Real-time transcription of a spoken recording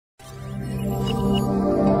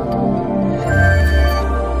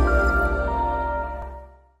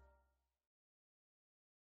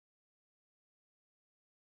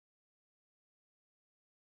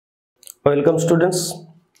Welcome students,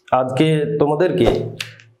 আজকে তোমাদেরকে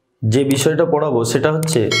যে বিষয়টা পড়াবো সেটা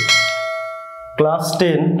হচ্ছে class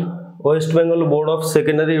 10 West Bengal board of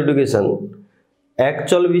secondary education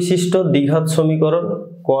একচল বিশিষ্ট দ্বিঘাত সমীকরণ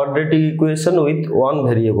quadratic equation with one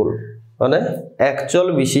variable, মানে একচল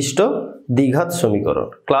বিশিষ্ট দ্বিঘাত সমীকরণ।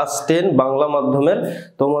 ক্লাস 10 বাংলা মাধ্যমের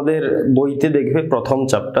তোমাদের বইতে দেখবে প্রথম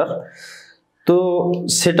চ্যাপ্টার। তো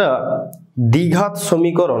সেটা দ্বিঘাত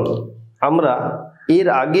সমীকরণ আমরা এর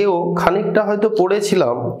আগেও খানিকটা হয়তো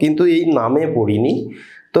পড়েছিলাম, কিন্তু এই নামে পড়িনি।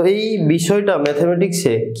 তো এই বিষয়টা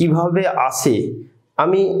ম্যাথমেটিক্সে কিভাবে আসে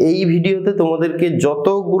আমি এই ভিডিওতে তোমাদেরকে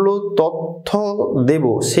যতগুলো তথ্য দেব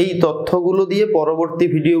সেই তথ্যগুলো দিয়ে পরবর্তী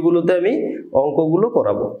ভিডিওগুলোতে আমি অঙ্কগুলো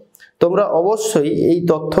করাবো। তোমরা অবশ্যই এই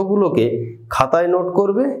তথ্যগুলোকে খাতায় নোট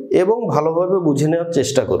করবে এবং ভালোভাবে বুঝে নেওয়ার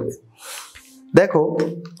চেষ্টা করবে। দেখো,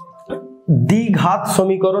 দ্বিঘাত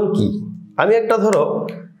সমীকরণ কি? আমি একটা ধরো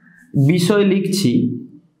বিষয় লিখছি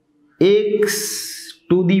x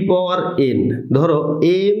to the power n, ধরো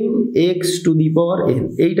m x to the power n,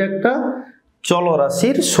 এইটা একটা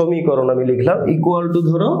চলরাশির সমীকরণ আমি লিখলাম, ইকুয়াল টু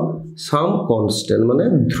ধরো সাম কনস্ট্যান্ট, মানে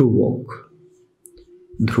ধ্রুবক।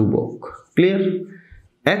 ক্লিয়ার?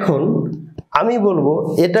 এখন আমি বলবো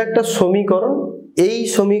এটা একটা সমীকরণ, এই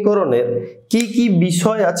সমীকরণের কি কি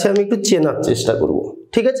বিষয় আছে আমি একটু চেনার চেষ্টা করব,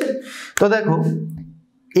 ঠিক আছে? তো দেখো,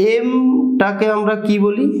 এমটাকে আমরা কি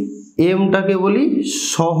বলি? এমটাকে বলি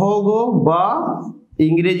সহগ বা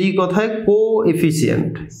ইংরেজি কথায়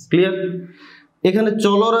কোএফিসিয়েন্ট। ক্লিয়ার? এখানে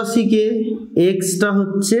চলরাশিকে এক্সটা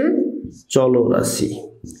হচ্ছে চলরাশি।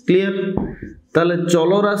 ক্লিয়ার? তাহলে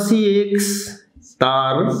চলরাশি এক্স,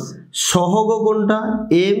 তার সহগ কোনটা?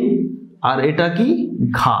 এম, আর এটা কি?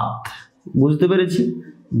 ঘাত। বুঝতে পেরেছি?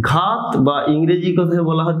 ঘাত বা ইংরেজি কথায়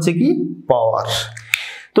বলা হচ্ছে কি? পাওয়ার।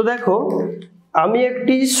 তো দেখো, আমি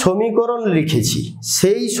একটি সমীকরণ লিখেছি,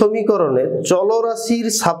 সেই সমীকরণে চলরাশির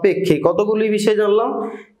সাপেক্ষে কতগুলি বিষয় জানলাম।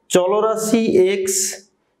 চলরাশি এক্স,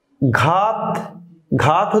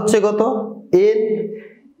 ঘাত হচ্ছে কত? এন,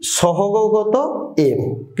 সহগ কত? এম।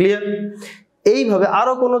 ক্লিয়ার? এইভাবে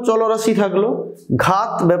আরো কোনো চলরাশি থাকলো,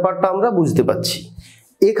 ঘাত ব্যাপারটা আমরা বুঝতে পারছি।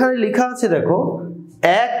 এখানে লেখা আছে দেখো,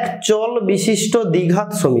 এক চল বিশিষ্ট দ্বিঘাত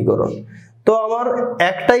সমীকরণ। তো আমার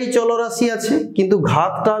একটাই চলরাশি আছে, কিন্তু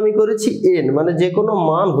ঘাতটা আমি করেছি n, মানে যে কোনো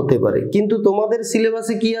মান হতে পারে। কিন্তু তোমাদের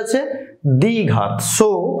সিলেবাসে কি আছে? দ্বিঘাত। সো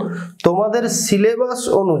তোমাদের সিলেবাস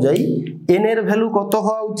অনুযায়ী n এর ভ্যালু কত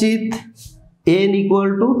হওয়া উচিত? n equal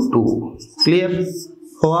to 2। ক্লিয়ার?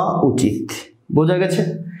 হওয়া উচিত। বোঝা গেছে?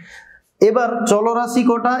 এবার চলরাশি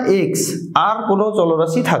কটা? x, আর কোনো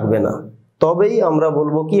চলরাশি থাকবে না, তবেই আমরা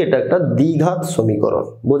বলবো কি এটা একটা দ্বিঘাত সমীকরণ।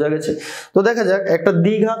 বোঝা গেছে? তো দেখা যাক একটা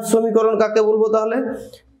দ্বিঘাত সমীকরণ কাকে বলবো তাহলে।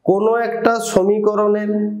 কোনো একটা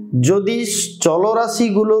সমীকরণের যদি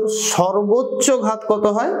চলরাশিগুলোর সর্বোচ্চ ঘাত কত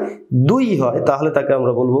হয়? 2 হয়, তাহলে তাকে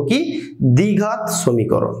আমরা বলবো কি? দ্বিঘাত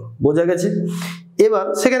সমীকরণ। বোঝা গেছে? এবার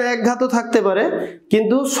সেখানে এক ঘাতও থাকতে পারে,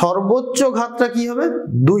 কিন্তু সর্বোচ্চ ঘাতটা কি হবে?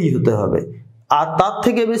 2 হতে হবে, আর তার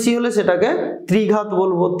থেকে বেশি হলে সেটাকে ত্রিঘাত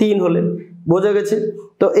বলবো, 3 হলে। বোঝা গেছে?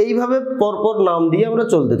 তো এইভাবে পরপর নাম দিয়ে আমরা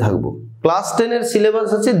চলতে থাকবো। ক্লাস 10 এর সিলেবাস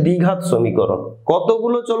আছে দ্বিঘাত সমীকরণ।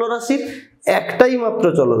 কতগুলো চলরাশির? একটাই মাত্র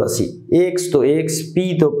চলরাশি, এক্স তো এক্স, পি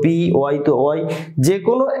তো পি, ওয়াই তো ওয়াই, যে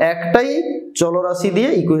কোনো একটাই চলরাশি দিয়ে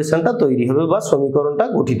ইকুয়েশনটা তৈরি হবে বা সমীকরণটা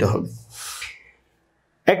গঠিত হবে।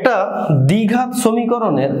 একটা দ্বিঘাত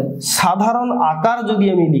সমীকরণের সাধারণ আকার যদি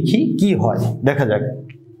আমি লিখি কি হয় দেখা যাক।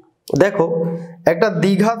 দেখো, একটা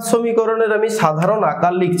দ্বিঘাত সমীকরণের আমি সাধারণ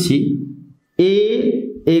আকার লিখছি a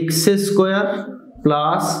x square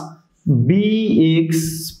plus bx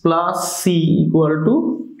plus c equal to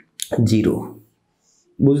 0।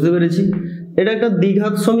 বুঝতে পেরেছি? এটা একটা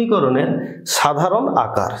দ্বিঘাত সমীকরণের সাধারণ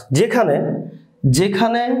আকার,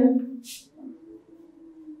 যেখানে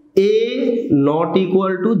a নট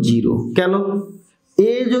ইকুয়াল টু 0। কেন?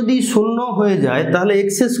 a যদি 0 হয়ে যায় তাহলে x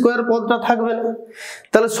স্কয়ার পদটা থাকবে না,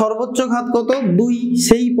 তাহলে সর্বোচ্চ ঘাত কত? 2।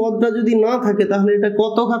 সেই পদটা যদি না থাকে তাহলে এটা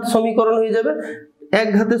কত ঘাত সমীকরণ হয়ে যাবে? এক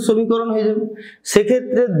ঘাতের সমীকরণ হয়ে যাবে।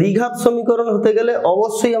 সেক্ষেত্রে দ্বিঘাত সমীকরণ হতে গেলে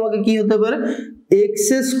অবশ্যই আমাকে কি হতে পারে? x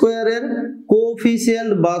স্কয়ারের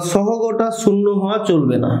কোএফিসিয়েন্ট বা সহগটা 0 হওয়া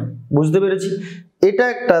চলবে না। বুঝতে পেরেছি? এটা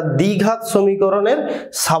একটা দ্বিঘাত সমীকরণের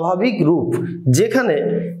স্বাভাবিক রূপ, যেখানে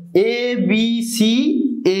a b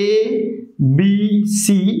c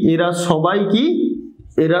এরা সবাই কি?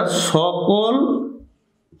 এরা সকল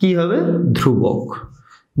কি হবে? ধ্রুবক।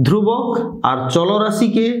 আর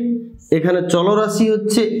চলরাশিকে, এখানে চলরাশি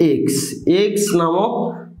হচ্ছে x নামক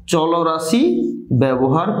চলরাশি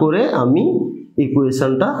ব্যবহার করে আমি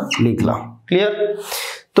ইকুয়েশনটা লিখলাম। ক্লিয়ার?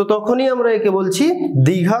 তো তখনই আমরা একে বলছি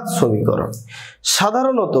দ্বিঘাত সমীকরণ।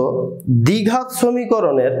 সাধারণত দ্বিঘাত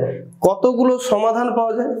সমীকরণের কতগুলো সমাধান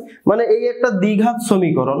পাওয়া যায়, মানে এই একটা দ্বিঘাত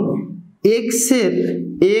সমীকরণ x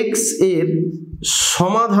এর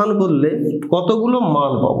সমাধান করলে কতগুলো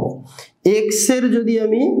মান পাবো। x এর যদি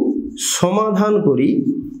আমি সমাধান করি,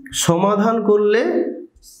 সমাধান করলে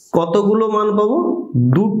কতগুলো মান পাবো,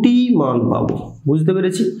 দুটি মান পাবো। বুঝতে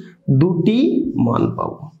পেরেছি, দুটি মান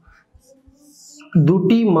পাবো,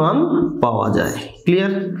 দুটি মান পাওয়া যায়।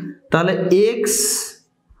 ক্লিয়ার? তাহলে x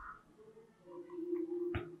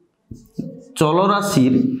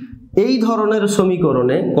চলরাশির এই ধরনের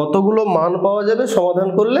সমীকরণে কতগুলো মান পাওয়া যাবে সমাধান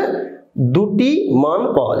করলে, দুটি মান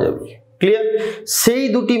পাওয়া যাবে। ক্লিয়ার? সেই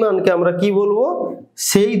দুটি মানকে আমরা কি বলবো,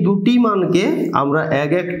 সেই দুটি মানকে আমরা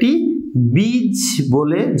এক একটি বীজ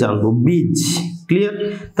বলে জানবো, বীজ। ক্লিয়ার?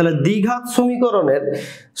 তাহলে দ্বিঘাত সমীকরণের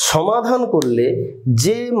সমাধান করলে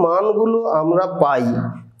যে মানগুলো আমরা পাই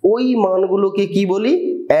ওই মানগুলোকে কি বলি,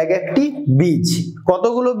 এক একটি বীজ।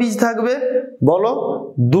 কতগুলো বীজ থাকবে বলো,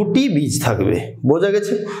 দুটি বীজ থাকবে। বোঝা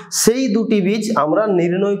গেছে? সেই দুটি বীজ আমরা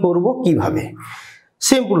নির্ণয় করব কিভাবে।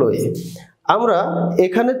 সিম্পল ওয়ে, আমরা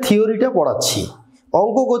এখানে থিওরিটা পড়াচ্ছি,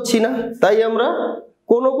 অঙ্ক করছি না, তাই আমরা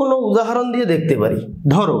কোনো কোনো উদাহরণ দিয়ে দেখতে পারি।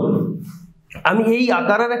 ধরো আমি এই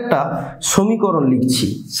আকারের একটা সমীকরণ লিখছি,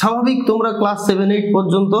 স্বাভাবিক তোমরা ক্লাস 7-8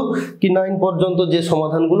 পর্যন্ত কি 9 পর্যন্ত যে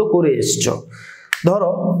সমাধানগুলো করে এসছো।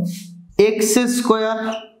 ধরো x²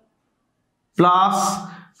 plus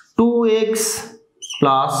 2x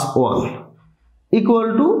plus 1 equal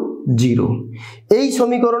to 0। এই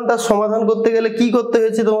সমীকরণটা সমাধান করতে গেলে কি করতে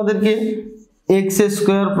হয়েছে তোমাদেরকে, x²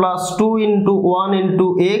 plus 2 into 1 into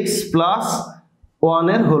x plus 1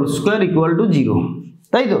 এর হোল স্কোয়ার ইকুয়াল টু 0,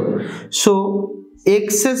 তাই তো? সো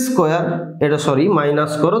x², এটা সরি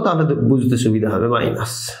মাইনাস করো তাহলে বুঝতে সুবিধা হবে,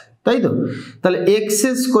 মাইনাস, তাই তো? তাহলে x²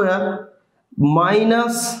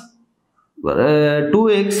 মাইনাস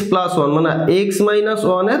 2x প্লাস 1 মানে x মাইনাস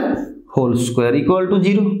 1 এর whole square equal to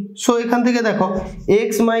 0। So এখান থেকে দেখো x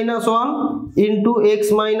minus 1 into x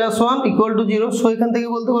minus 1 equal to 0। So এখান থেকে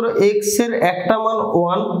বলতে পারো x এর একটা মান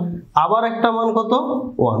 1, আবার একটা মান কত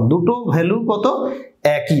 1, দুটো ভ্যালু কত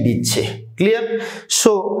একই দিচ্ছে। ক্লিয়ার?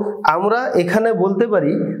 সো আমরা এখানে বলতে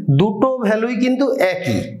পারি দুটো ভ্যালুই কিন্তু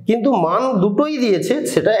একই, কিন্তু মান দুটোই দিয়েছে,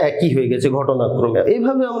 সেটা একই হয়ে গেছে ঘটনাক্রমে।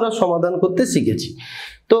 এইভাবে আমরা সমাধান করতে শিখেছি।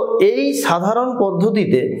 তো এই সাধারণ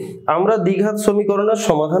পদ্ধতিতে আমরা দ্বিঘাত সমীকরণের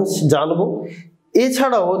সমাধান জানবো।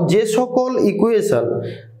 এছাড়াও যে সকল ইকুয়েশন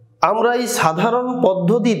আমরা এই সাধারণ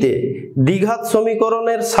পদ্ধতিতে দ্বিঘাত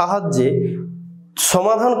সমীকরণের সাহায্যে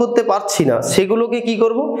সমাধান করতে পারছি না, সেগুলোকে কি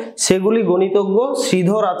করব, সেগুলি গণিতজ্ঞ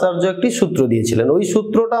শ্রীধর আচার্য একটি সূত্র দিয়েছিলেন, ওই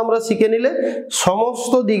সূত্রটা আমরা শিখে নিলে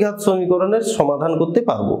সমস্ত দ্বিঘাত সমীকরণের সমাধান করতে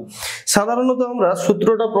পারবো। সাধারণত আমরা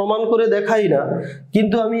সূত্রটা প্রমাণ করে দেখাই না,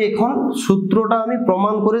 কিন্তু আমি এখন সূত্রটা আমি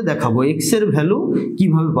প্রমাণ করে দেখাবো। x এর ভ্যালু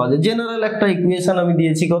কিভাবে পাওয়া যায়। জেনারেল একটা ইকুয়েশন আমি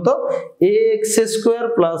দিয়েছি, কত, ax²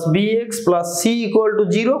 plus bx plus c equal to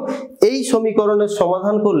 0। এই সমীকরণের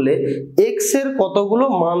সমাধান করলে x এর কতগুলো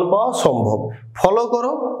মান পাওয়া সম্ভব। ফলো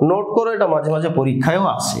করো, নোট করো, এটা মাঝে মাঝে পরীক্ষায়ও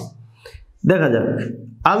আসে। দেখা যাক,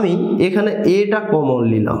 আমি এখানে এটা কমন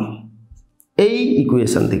নিলাম এই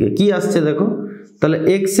ইকুয়েশন থেকে, কি আসছে দেখো। তাহলে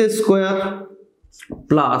x²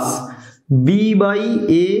 plus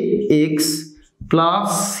b/ax plus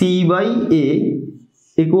c/a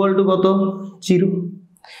equal to কত, 0।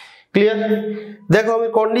 ক্লিয়ার? দেখো আমি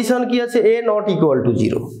কন্ডিশন কি আছে, a নট ইকুয়াল টু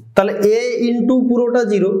 0, তাহলে a ইন্টু পুরোটা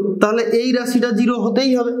 0, তাহলে এই রাশিটা 0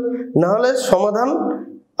 হতেই হবে, নাহলে সমাধান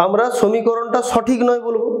আমরা সমীকরণটা সঠিক নয়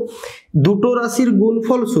বলবো। দুটো রাশির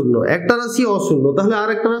গুণফল 0, একটা রাশি অশূন্য, তাহলে আর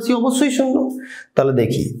একটা রাশি অবশ্যই 0। তাহলে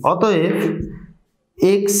দেখি, অতএব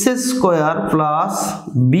x² plus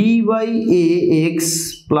b/ax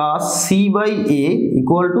plus c/a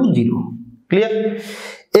equal to 0। Clear?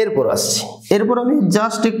 এরপর আসছি, এরপর আমি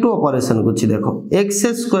জাস্ট একটু অপারেশন করছি। দেখো x²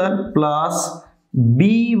 প্লাস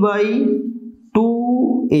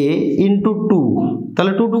b/2a ইন্টু 2,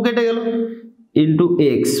 তাহলে 2 কেটে গেল, ইন্টু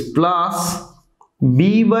x প্লাস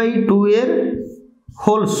b/2 এর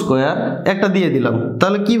হোল স্কোয়ার একটা দিয়ে দিলাম,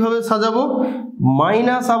 তাহলে কিভাবে সাজাবো,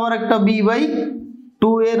 মাইনাস আবার একটা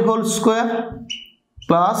b/2 এর whole square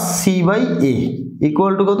plus c/a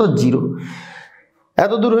equal to কত, 0।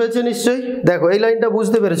 এত দূর হয়েছে নিশ্চয়ই? দেখো এই লাইনটা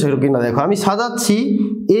বুঝতে পেরেছো কিনা, দেখো আমি সাজাচ্ছি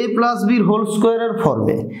a প্লাস বির হোল স্কোয়ারের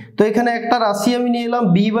ফর্মে। তো এখানে একটা রাশি আমি নিয়ে এলাম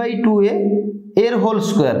b/2a এর হোল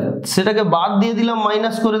স্কোয়ার, সেটাকে বাদ দিয়ে দিলাম,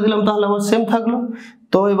 মাইনাস করে দিলাম, তাহলে আমার সেম থাকলো।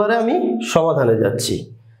 তো এবারে আমি সমাধানে যাচ্ছি,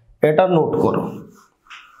 এটা নোট করো,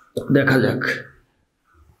 দেখা যাক।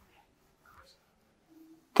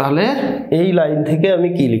 তাহলে এই লাইন থেকে আমি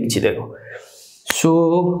কি লিখছি দেখো, সো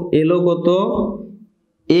এলো কত,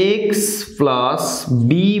 এক্স প্লাস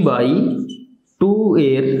বি বাই 2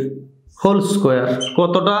 এর হোল স্কোয়ার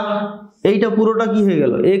কতটা, এইটা পুরোটা কি হয়ে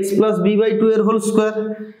গেল এক্স প্লাস বি বাই 2 এর হোল স্কোয়ার,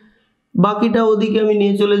 বাকিটা ওদিকে আমি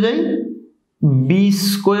নিয়ে চলে যাই B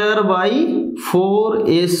square by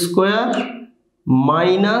 4a square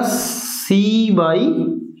minus C by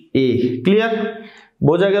A. Clear,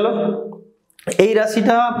 বোঝা গেল? এই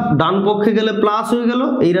রাশিটা ডান পক্ষে গেলে প্লাস হয়ে গেল,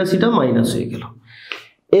 এই রাশিটা মাইনাস হয়ে গেল।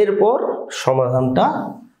 এরপর সমাধানটা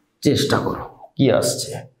চেষ্টা করো কি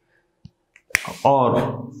আসছে। और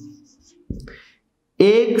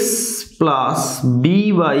x plus B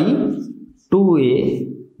by 2a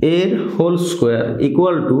এর হোল স্কোয়ার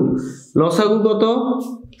ইকুয়াল টু লসাগু কত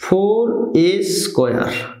 4a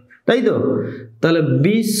স্কোয়ার, তাই তো? তাহলে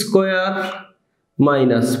বি স্কোয়ার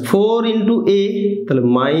মাইনাস 4 ইন্টু এ, তাহলে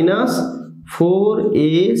মাইনাস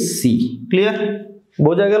 4ac। ক্লিয়ার,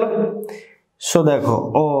 বোঝা গেল? সো দেখো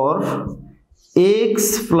और x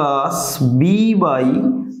plus B by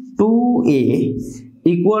 2a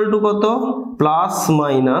equal to কত প্লাস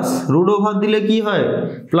মাইনাস রুট ওভার দিলে কি হয়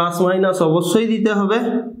প্লাস মাইনাস অবশ্যই দিতে হবে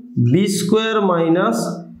B square minus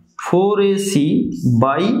 4ac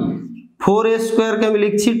by 4a স্কোয়ারকে আমি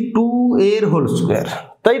লিখছি 2a এর হোল স্কোয়ার,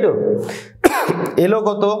 তাই তো? এলো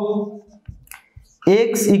কত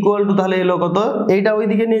x ইকুয়াল টু, তাহলে এলো কত, এইটা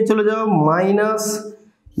ওইদিকে নিয়ে চলে যাও minus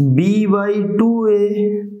B by 2a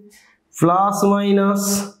plus minus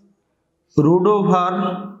root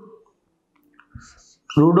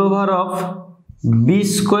over of B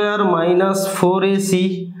square minus 4ac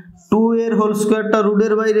 2 এর হোল স্কোয়ারটা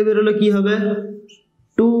রুটের বাইরে বেরোলে কি হবে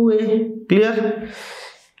 2a। ক্লিয়ার?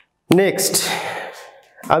 নেক্সট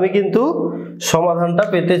আমি কিন্তু সমাধানটা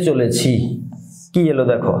পেতে চলেছি। কি এলো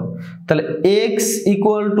দেখো, তাহলে x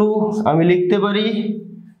ইকুয়াল টু আমি লিখতে পারি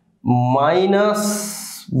মাইনাস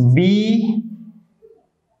বি,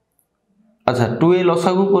 আচ্ছা 2a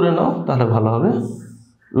লসাগু করে নাও তাহলে ভালো হবে,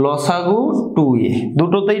 লসাগু 2a,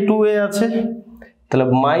 দুটোতেই 2a আছে, তাহলে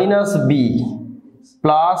minus B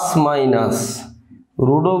plus minus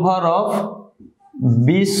root over of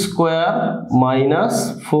B square minus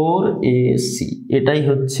 4ac। এটাই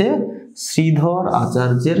হচ্ছে শ্রীধর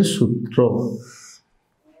আচার্যের সূত্র।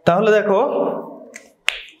 তাহলে দেখো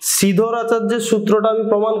শ্রীধর আচার্যের সূত্রটা আমি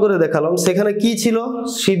প্রমাণ করে দেখালাম। সেখানে কি ছিল?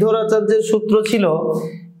 শ্রীধর আচার্যের সূত্র ছিল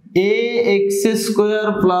ax square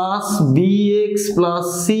plus bx plus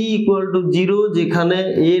c equal to 0, যেখানে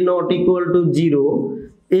a নট ইকুয়াল টু 0।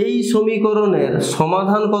 এই সমীকরণের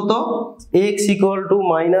সমাধান কত x equal to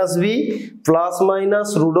minus B plus minus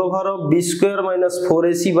root over of B square minus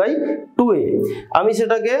 4ac by 2a। আমি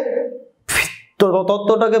সেটাকে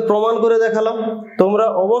তত্ত্বটাকে প্রমাণ করে দেখালাম। তোমরা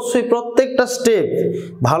অবশ্যই প্রত্যেকটা স্টেপ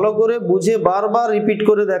ভালো করে বুঝে বারবার রিপিট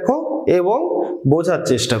করে দেখো এবং বোঝার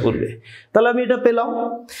চেষ্টা করবে। তাহলে আমি এটা পেলাম।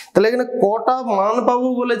 তাহলে এখানে কটা মান পাবো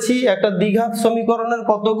বলেছি? একটা দ্বিঘাত সমীকরণের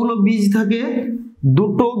কতগুলো বীজ থাকে?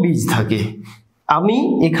 দুটো বীজ থাকে। আমি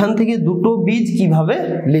এখান থেকে দুটো বীজ কিভাবে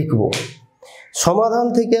লিখব? সমাধান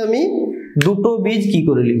থেকে আমি দুটো বীজ কি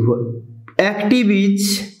করে লিখব? একটি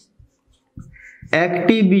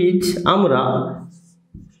বীজ আমরা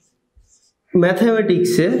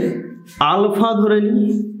ম্যাথমেটিক্সে আলফা ধরে নিই।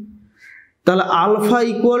 তাহলে আলফা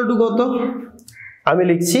ইকুয়াল টু কত? আমি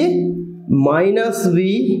লিখছি মাইনাস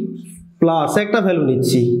বি প্লাস একটা ভ্যালু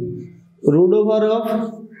নিচ্ছি root over of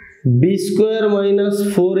B square minus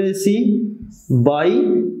 4ac by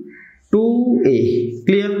 2a।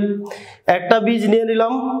 Clear? একটা বীজ নিয়ে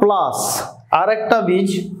নিলাম প্লাস, আর একটা বীজ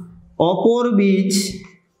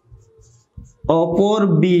অপর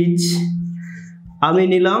বীজ আমি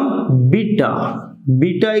নিলাম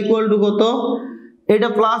বিটা ইকুয়াল টু কত? এটা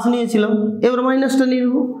প্লাস নিয়েছিলাম, এবার মাইনাসটা নিয়ে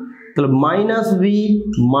নেব। তাহলে minus B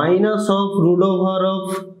minus of root over of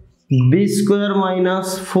B square minus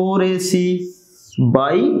 4ac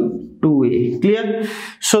by 2a। Clear?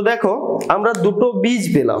 So দেখো আমরা দুটো বীজ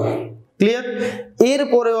পেলাম। ক্লিয়ার?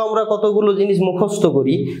 এরপরেও আমরা কতগুলো জিনিস মুখস্থ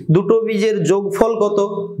করি। দুটো বীজের যোগফল কত,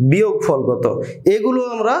 বিয়োগফল কত, এগুলো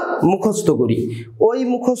আমরা মুখস্থ করি। ওই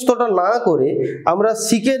মুখস্থটা না করে আমরা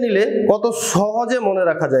শিখে নিলে কত সহজে মনে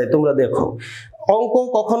রাখা যায়। তোমরা দেখো অঙ্ক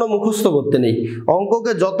কখনো মুখস্থ করতে নেই,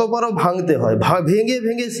 অঙ্ককে যত পারো ভাঙতে হয়, ভেঙে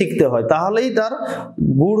ভেঙে শিখতে হয়, তাহলেই তার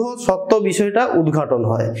গূঢ় সত্য বিষয়টা উদ্ঘাটন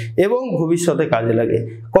হয় এবং ভবিষ্যতে কাজে লাগে।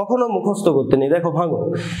 কখনো মুখস্থ করতে নেই। দেখো ভাঙো।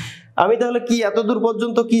 আমি তাহলে কি এতদূর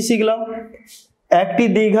পর্যন্ত কি শিখলাম? একটি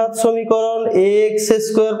দ্বিঘাত সমীকরণ ax²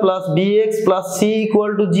 + bx + c =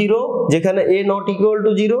 0 যেখানে a not equal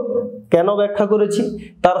to 0 কেন ব্যাখ্যা করেছি,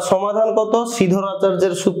 তার সমাধান কত, শ্রীধর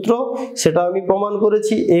আচার্যের সূত্র, সেটা আমি প্রমাণ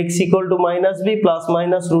করেছি। x = -b ±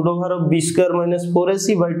 √b² -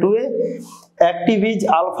 4ac/2a। একটি বীজ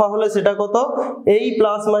আলফা হলে সেটা কত, এই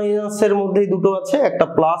প্লাস মাইনাসের মধ্যেই দুটো আছে, একটা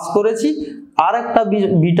প্লাস করেছি আর একটা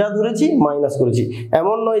বিটা ধরেছি মাইনাস করেছি।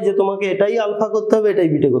 এমন নয় যে তোমাকে এটাই আলফা করতে হবে এটাই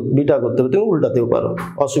বিটা করতে হবে, তুমি উল্টাতেও পারো,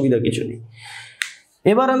 অসুবিধা কিছু নেই।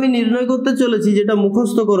 এবার আমি নির্ণয় করতে চলেছি, যেটা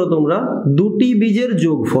মুখস্থ করো তোমরা, দুটি বীজের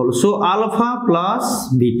যোগফল। So alpha plus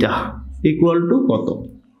beta equal to কত।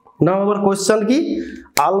 নাও আমার কোশ্চেন কি,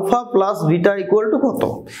 alpha plus beta equal to কত।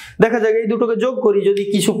 দেখা যাক এই দুটোকে যোগ করি, যদি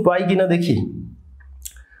কিছু পাই কিনা দেখি।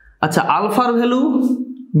 আচ্ছা, আলফার ভ্যালু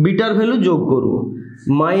বিটার ভ্যালু যোগ করব,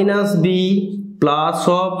 -b plus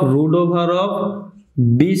of √b²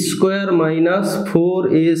 -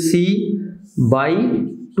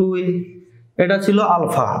 4ac/2a। এটা ছিল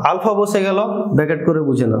আলফা, আলফা বসে গেল, ব্র্যাকেট করে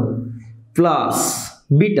বুঝে নাও, প্লাস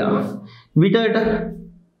বিটা, বিটা এটা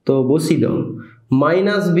তো বসিয়ে দাও,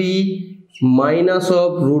 -b minus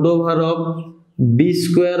of √b²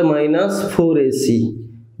 -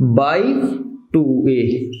 4ac/2a।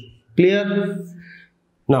 Clear?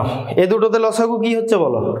 নাও এ দুটোতে লসাগু কি হচ্ছে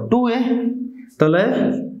বলো, 2a। তাহলে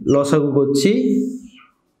লসাগু করছি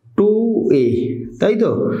 2a, তাই তো,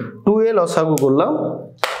 2a লসাগু করলাম,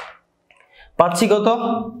 পাচ্ছি কত,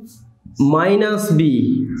 -b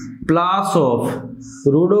plus of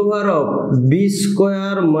 √b²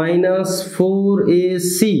 -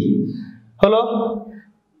 4ac হলো।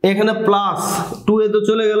 এখানে প্লাস 2a তো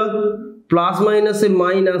চলে গেল, প্লাস মাইনাসে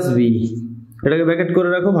 -b, এটাকে ব্র্যাকেট করে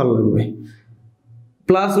রাখো, ভালো লাগবে,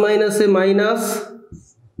 প্লাস মাইনাসে মাইনাস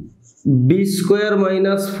b² -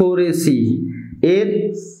 4ac এর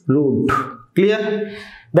রুট। ক্লিয়ার?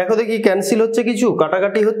 দেখো দেখি ক্যান্সেল হচ্ছে কিছু,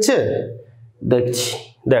 কাটাকাটি হচ্ছে, দেখছি,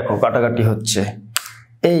 দেখো কাটাকাটি হচ্ছে,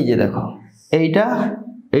 এই যে দেখো এইটা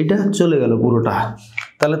এইটা চলে গেল পুরোটা,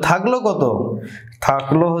 তাহলে থাকলো কত,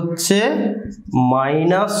 থাকলো হচ্ছে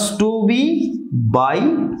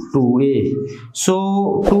 -2b/2a। সো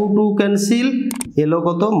 2 ক্যান্সেল, এলো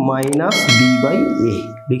কত, -b/a।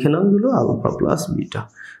 লিখে নাও হলো alpha plus beta,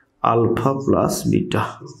 alpha plus beta,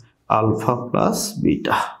 alpha plus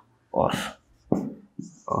beta. Or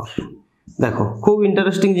দেখো খুব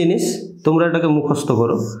ইন্টারেস্টিং জিনিস, তোমরা এটাকে মুখস্থ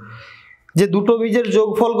করো, যে দুটো বীজের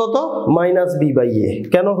যোগফল কত, -b/a।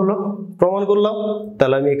 কেন হলো প্রমাণ করলাম।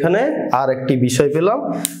 তাহলে আমি এখানে আর একটি বিষয় পেলাম,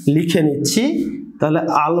 লিখে নিচ্ছি। তাহলে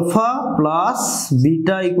alpha plus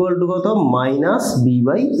beta equal to কত,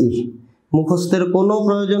 -b/a। মুখস্থের কোনো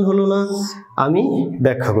প্রয়োজন হলো না, আমি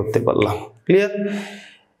ব্যাখ্যা করতে পারলাম। ক্লিয়ার?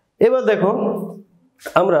 এবার দেখো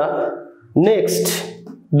আমরা নেক্সট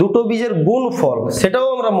দুটো বীজের গুণফল, সেটাও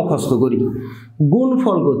আমরা মুখস্থ করি।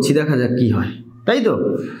 গুণফল করছি, দেখা যাক কি হয়, তাই তো,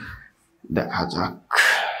 দেখা যাক।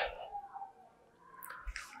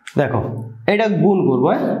 দেখো এটা গুণ করবো,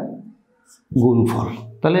 গুণফল,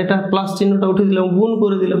 তাহলে এটা প্লাস চিহ্নটা উঠে দিলাম, গুণ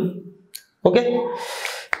করে দিলাম। ওকে,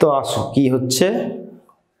 তো আসো কি হচ্ছে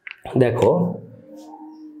দেখো,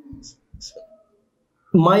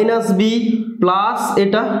 -b প্লাস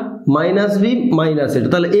এটা, -b মাইনাস এটা,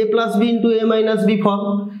 তাহলে a plus b into a minus b form,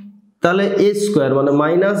 তাহলে a² মানে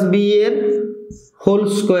 -b এর whole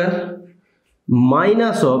square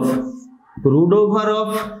minus of √b²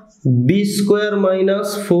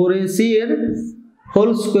 - 4ac এর হোল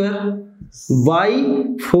স্কোয়ার বাই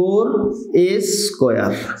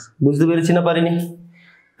 4a²। বুঝতে পেরেছি না পারিনি?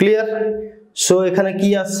 ক্লিয়ার? সো এখানে কি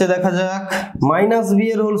আসছে দেখা যাক, -b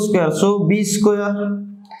এর হোল স্কোয়ার, সো b²,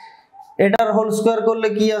 এটার হোল স্কোয়ার করলে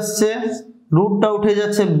কি আসছে, রুটটা উঠে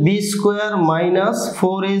যাচ্ছে b² -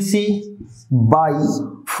 4ac by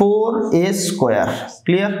 4a²।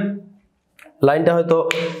 Clear? লাইনটা হয়তো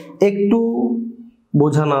একটু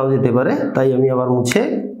বোঝা নাও যেতে পারে, তাই আমি আবার মুছে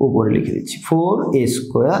উপরে লিখে দিচ্ছি,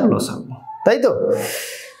 4a² লসাগু, তাই তো।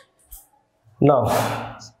 নাও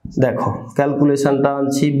দেখো ক্যালকুলেশনটা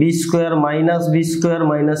আনছি, b² মাইনাস b²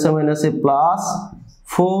 মাইনাসে মাইনাসে প্লাস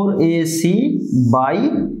 4ac বাই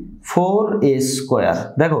 4a²।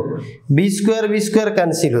 দেখো b²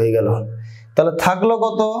 ক্যান্সেল হয়ে গেল, তাহলে থাকলো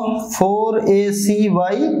কত, 4ac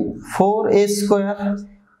বাই 4a²।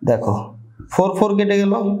 দেখো 4 কেটে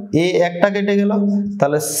গেল, a একটা কেটে গেল,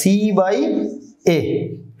 তাহলে c/a।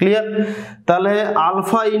 ক্লিয়ার? তাহলে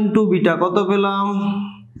আলফা ইন্টু বিটা কত পেলাম,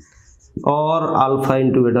 और আলফা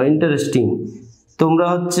ইন্টু বিটা। ইন্টারেস্টিং, তোমরা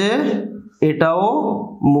হচ্ছে এটাও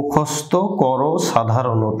মুখস্থ করো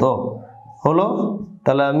সাধারণত, হলো।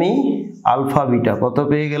 তাহলে আমি আলফা বিটা কত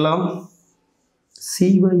পেয়ে গেলাম,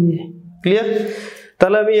 c/a। ক্লিয়ার?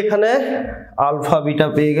 তাহলে আমি এখানে আলফা বিটা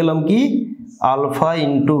পেয়ে গেলাম কি, alpha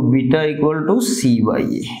into beta equal to C by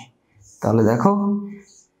এ। তাহলে দেখো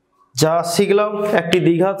যা শিখলাম, একটি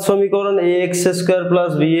দ্বিঘাত সমীকরণ ax square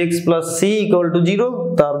plus bx plus c equal to 0,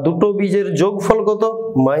 তার দুটো বীজের যোগফল কত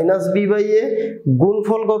মাইনাস বি বাই এ,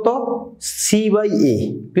 গুণফল কত সি বাই এ।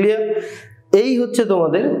 ক্লিয়ার? এই হচ্ছে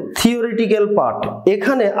তোমাদের থিওরিটিক্যাল পার্ট।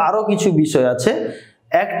 এখানে আরো কিছু বিষয় আছে।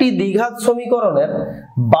 একটি দ্বিঘাত সমীকরণের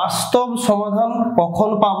বাস্তব সমাধান কখন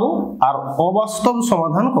পাবো আর অবাস্তব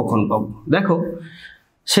সমাধান কখন পাবো, দেখো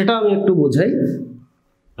সেটা আমি একটু বোঝাই।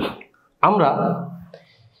 আমরা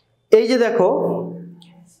এই যে দেখো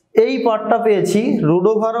এই পার্টটা পেয়েছি root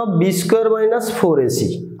over of B square minus 4ac।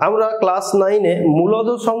 আমরা ক্লাস 9-এ মূলদ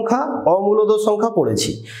সংখ্যা অমূলদ সংখ্যা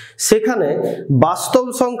পড়েছি। সেখানে বাস্তব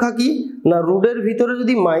সংখ্যা কি না, রুটের ভিতরে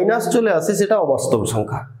যদি মাইনাস চলে আসে সেটা অবাস্তব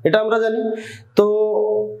সংখ্যা, এটা আমরা জানি। তো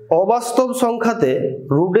অবাস্তব সংখ্যাতে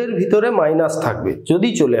রুটের ভিতরে মাইনাস থাকবে যদি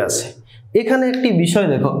চলে আসে। এখানে একটি বিষয়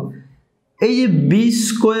দেখো, এই যে বি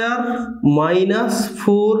স্কোয়ার মাইনাস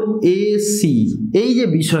 4ac, এই যে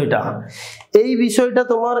বিষয়টা, এই বিষয়টা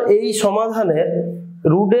তোমার এই সমাধানের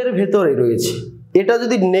রুটের ভেতরে রয়েছে। এটা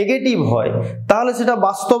যদি নেগেটিভ হয় তাহলে সেটা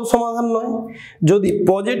বাস্তব সমাধান নয়, যদি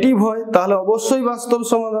পজিটিভ হয় তাহলে অবশ্যই বাস্তব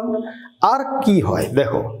সমাধান। আর কি হয়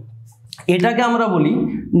দেখো, এটাকে আমরা বলি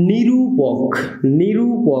নিরূপক।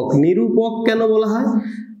 নিরূপক, নিরূপক কেন বলা হয়?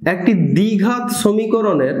 একটি দ্বিঘাত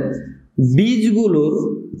সমীকরণের বীজগুলোর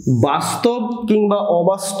বাস্তব কিংবা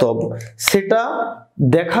অবাস্তব সেটা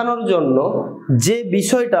দেখানোর জন্য যে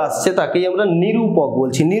বিষয়টা আসছে তাকেই আমরা নিরূপক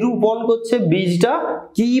বলছি। নিরূপণ করছে বীজটা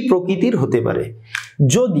কি প্রকৃতির হতে পারে।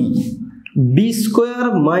 যদি B square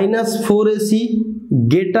minus 4ac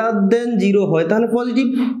greater than 0 হয় তাহলে পজিটিভ,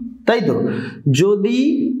 তাই তো? যদি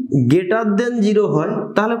গ্রেটার দেন 0 হয়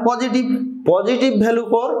তাহলে পজিটিভ। পজিটিভ ভ্যালু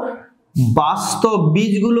পর বাস্তব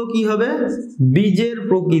বীজগুলো কি হবে, বীজের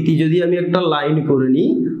প্রকৃতি যদি আমি একটা লাইন করে নিই,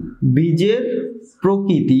 বীজের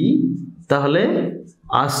প্রকৃতি তাহলে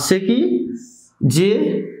আসছে কি যে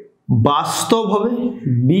বাস্তব হবে,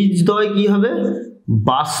 বীজদ্বয় কি হবে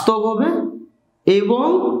বাস্তব হবে এবং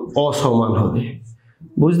অসমান হবে।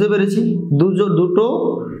 বুঝতে পেরেছি? দুটো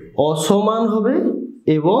অসমান হবে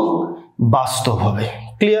এবং বাস্তব হবে।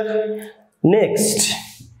 ক্লিয়ার? নেক্সট,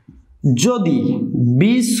 যদি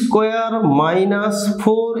B square minus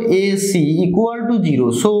 4ac equal to 0,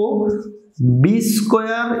 so B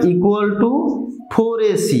square equal to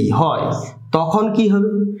 4ac হয়, তখন কি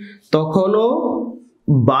হবে? তখনও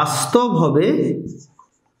বাস্তব হবে,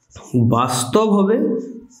 বাস্তব হবে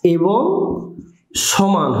এবং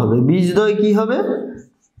সমান হবে। বীজদ্বয় কি হবে?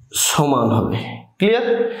 সমান হবে। ক্লিয়ার?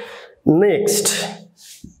 নেক্সট,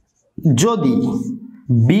 যদি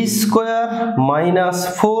B square minus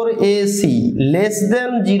 4ac less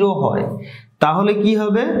than 0 হয় তাহলে কি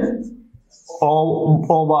হবে?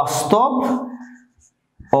 অবাস্তব,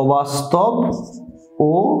 অবাস্তব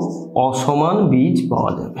ও অসমান বীজ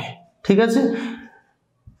পাওয়া যাবে। ঠিক আছে?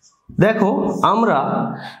 দেখো আমরা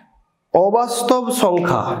অবাস্তব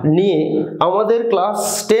সংখ্যা নিয়ে আমাদের ক্লাস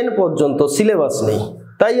 10 পর্যন্ত সিলেবাস নেই,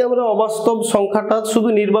 তাই আমরা অবাস্তব সংখ্যাটা শুধু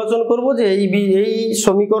নির্বাচন করব যে এই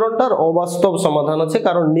সমীকরণটার অবাস্তব সমাধান আছে,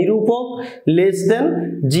 কারণ নিরূপক লেস দেন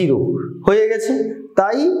 0 হয়ে গেছে,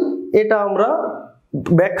 তাই এটা আমরা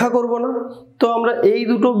ব্যাখ্যা করব না। তো আমরা এই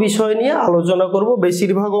দুটো বিষয় নিয়ে আলোচনা করব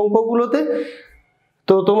বেশিরভাগ অঙ্কগুলোতে।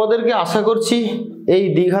 তো তোমাদেরকে আশা করছি এই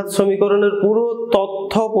দ্বিঘাত সমীকরণের পুরো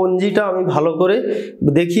তথ্যপঞ্জিটা আমি ভালো করে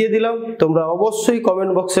দেখিয়ে দিলাম। তোমরা অবশ্যই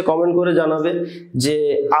কমেন্ট বক্সে কমেন্ট করে জানাবে যে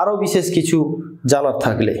আরো বিশেষ কিছু জানার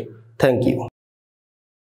থাকলে। Thank you.